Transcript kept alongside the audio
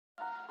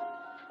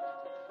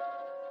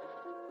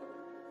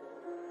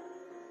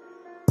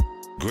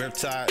Grip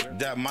tight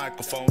that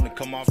microphone and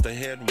come off the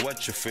head,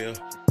 what you feel.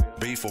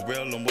 Be for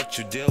real and what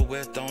you deal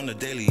with on a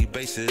daily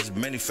basis.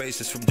 Many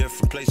faces from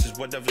different places,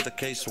 whatever the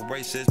case or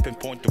race is.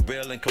 Pinpoint the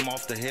real and come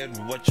off the head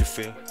with what you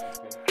feel.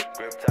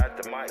 Grip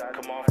tight the mic,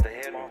 come off the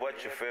head with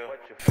what you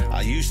feel.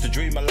 I used to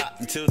dream a lot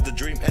until the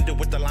dream ended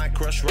with the line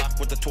crush. Rock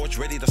with the torch,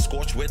 ready to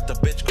scorch with the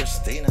bitch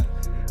Christina.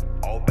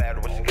 All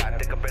bad, what you got,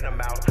 dick up in the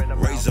mouth.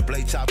 Razor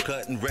blade top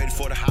cut and ready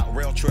for the hot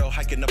rail trail.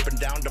 Hiking up and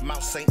down the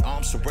Mount St.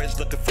 Arms, so Red's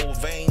looking for a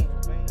vein.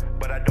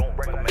 But I don't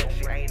recommend,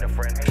 she ain't a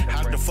friend.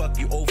 How the fuck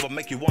you over,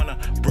 make you wanna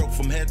broke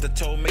from head to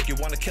toe, make you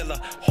wanna kill a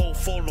whole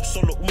follow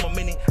solo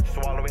mini.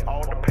 Swallowing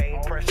all the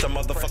pain, pressure.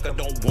 Motherfucker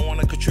don't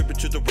wanna contribute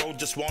to the road,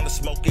 just wanna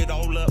smoke it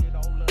all up.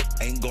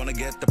 Ain't gonna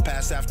get the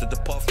pass after the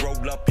puff.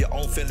 Roll up your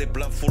own Philly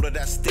blunt full of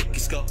that sticky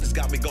skull. It's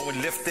got me going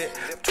lift it,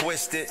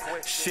 twist it,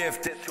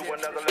 shift it to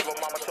another level,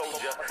 mama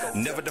told ya.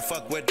 Never to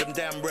fuck with them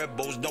damn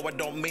rebels. No, I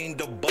don't mean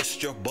to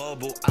bust your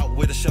bubble. Out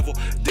with a shovel,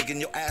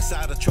 digging your ass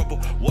out of trouble.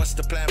 What's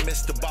the plan,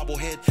 Mr.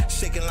 Bobblehead?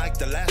 Shaking like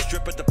the last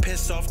drip of the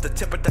piss off the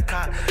tip of the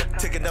cot.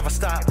 Ticket never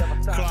stop,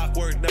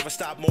 clockwork never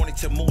stop. Morning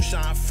till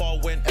moonshine,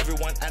 fall when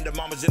everyone and the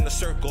mamas in the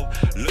circle.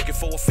 Looking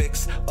for a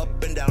fix,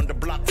 up and down the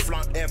block,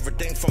 flaunt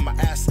everything from my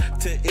ass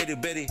to itty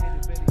bitty.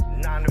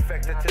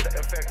 Non-infected to the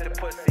infected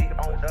pussy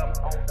on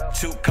up.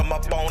 To come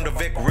up on the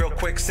Vic real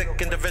quick,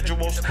 sick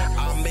individuals.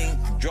 I mean,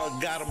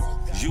 drug got them.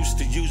 Used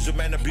to use them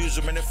and abuse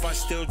them, and if I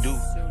still do,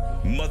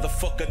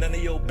 motherfucker, none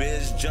of your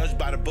biz. Judged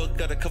by the book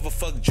of the cover,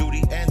 fuck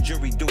Judy and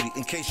jury duty.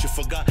 In case you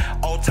forgot,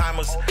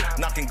 all-timers,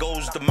 knocking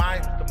goes to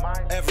mine.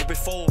 Ever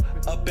before,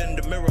 up in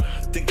the mirror,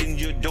 thinking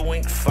you're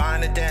doing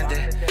fine and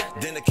dandy.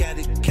 Then the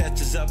candy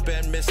catches up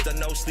and Mr.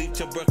 No Sleep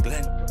to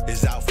Brooklyn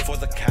is out for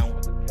the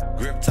count.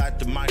 Grip tight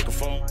the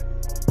microphone,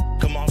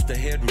 come off the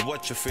head with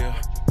what you feel.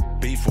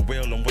 Be for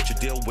real on what you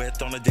deal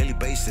with on a daily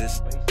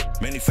basis.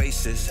 Many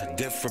faces,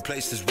 different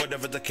places,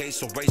 whatever the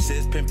case or race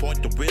is.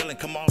 Pinpoint the real and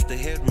come off the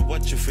head with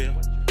what you feel.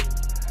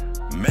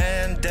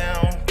 Man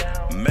down,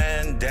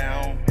 man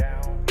down.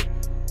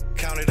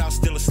 Count it out,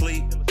 still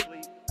asleep.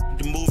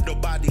 To move,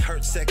 nobody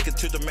hurt. Second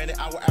to the minute,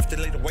 hour after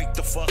later. Wake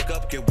the fuck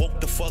up, get woke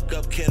the fuck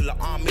up. Killer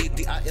army,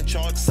 DI in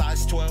charge,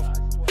 size 12.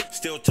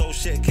 Still told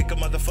shit, kick a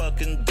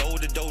motherfucking dough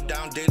to dough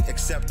down date.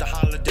 Except the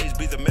holidays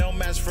be the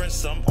mailman's friend.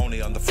 Some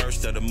only on the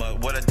first of the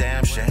month. What a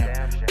damn shame.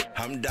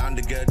 I'm down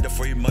to get the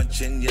free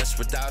munching, yes,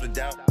 without a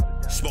doubt.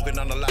 Smoking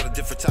on a lot of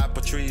different type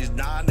of trees.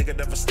 Nah, nigga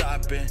never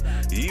stopping.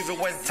 Even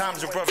when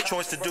times a rough,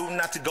 choice to do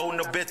not to go.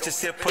 No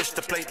bitches here, push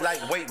the plate like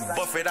weight.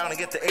 Buff it out and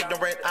get the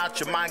ignorant out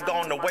your mind.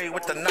 Gone away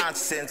with the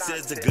nonsense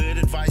is the good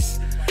advice.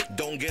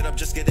 Don't get up,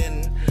 just get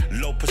in.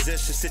 Low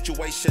position,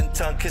 situation,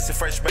 tongue kissing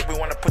fresh. Make me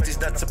wanna put these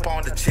nuts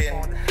upon the chin.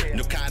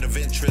 No kind of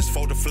interest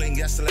for the fling.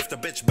 Yes, I left a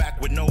bitch back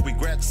with no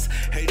regrets.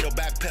 Ain't no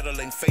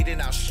backpedaling,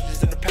 fading out.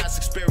 Shit's in the past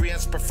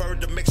experience.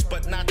 Preferred the mix,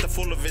 but not the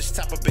full of it.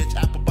 Type of bitch,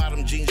 apple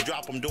bottom jeans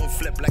drop. I'm doing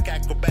flip like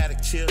acrobatic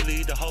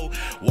cheerleader hoe.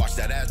 Watch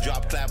that ass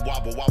drop, clap,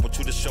 wobble, wobble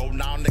to the show.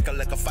 Now nigga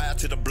like a fire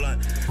to the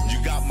blunt.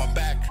 You got my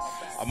back.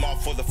 I'm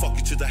off for the fuck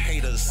you to the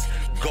haters.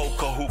 Go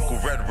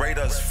Kahoot, Red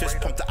Raiders. Fist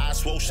pump the eyes,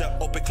 swole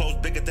shut, open, close,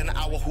 bigger than an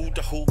hour. Who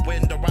the who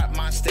win the right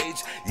mind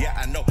stage? Yeah,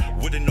 I know.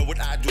 Wouldn't know what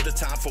I do the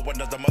time for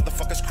another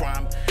motherfucker's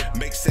crime.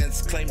 Makes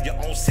sense, claim your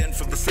own sin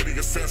from the city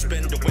of sin.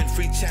 Spend the win,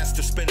 free chance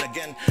to spin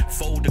again.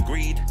 Fold the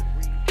greed.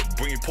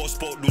 Bring your post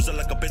sport, loser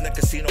like up in the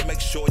casino. Make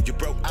sure you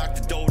broke out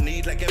the dough,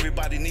 need like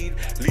everybody need.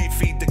 Lead,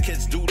 feed the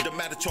kids, do the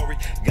mandatory.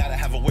 Gotta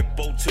have a whip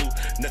boat too.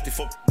 Nothing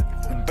for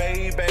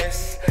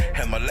babies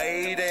and my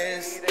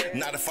ladies.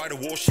 Not a fighter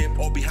warship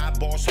or behind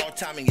bars, hard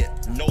timing it.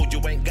 No,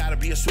 you ain't gotta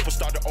be a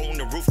superstar to own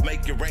the roof,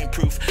 make it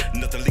rainproof.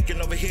 Nothing leaking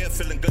over here,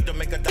 feeling good to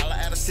make a dollar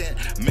at a cent.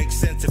 Makes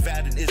sense if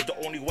adding is the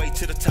only way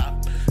to the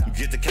top.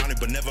 Get the county,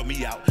 but never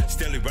me out.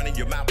 Still running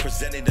your mouth,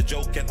 presenting the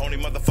joke, and only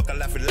motherfucker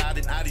laughing loud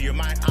and out of your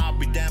mind. I'll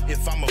be damned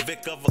if I'm a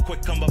vic of a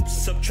quick come up,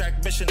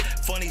 subtract mission.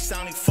 Funny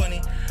sounding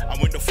funny,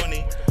 I'm with the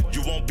funny.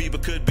 You won't be,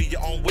 but could be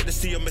your own witness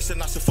to your missing.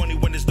 Not so funny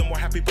when there's no more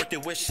happy birthday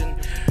wishing.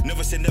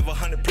 Never say never,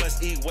 100 plus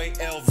Uc3way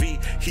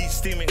LV. Heat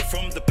steaming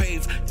from the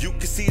pave. You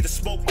can see the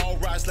smoke all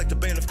rise like the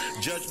bailiff.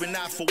 Judge me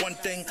not for one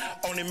thing.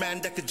 Only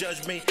man that could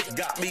judge me.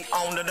 Got me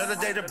on another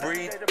day to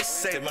breathe.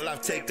 Save my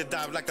life, take the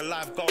dive like a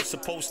lifeguard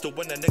supposed to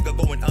when a nigga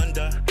going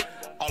under.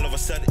 All of a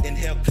sudden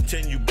inhale,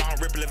 continue, bond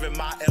rip, living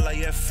my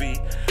LAFE.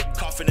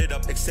 Coughing it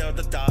up, exhale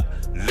the thought.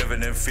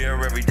 Living in fear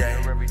every day.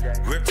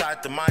 Grip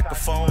tight the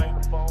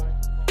microphone.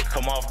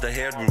 Come off the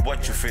head with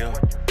what you feel.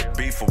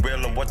 Be for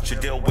real and what you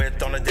deal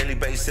with on a daily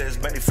basis.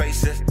 Many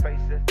faces,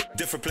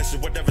 different places,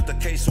 whatever the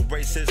case or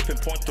race is.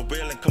 Pinpoint the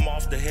real and come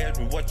off the head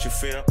with what you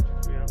feel.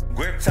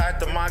 Grip tight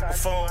the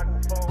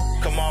microphone.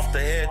 Come off the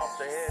head,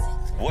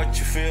 what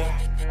you feel.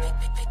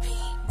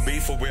 Be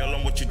for real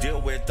on what you deal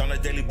with on a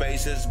daily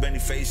basis. Many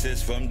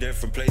faces from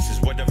different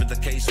places, whatever the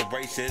case or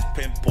race is.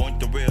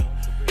 Pinpoint the real,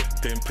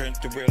 pinpoint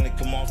the real and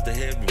come off the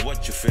head with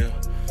what you feel.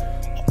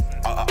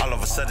 All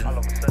of a sudden,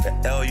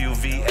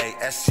 Alluvesuddan.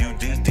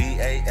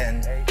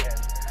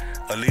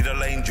 A leader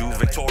lane, you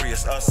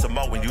victorious, us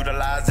Samoan,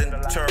 utilizing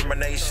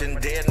termination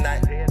day and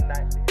night.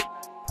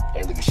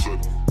 All of a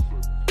sudden.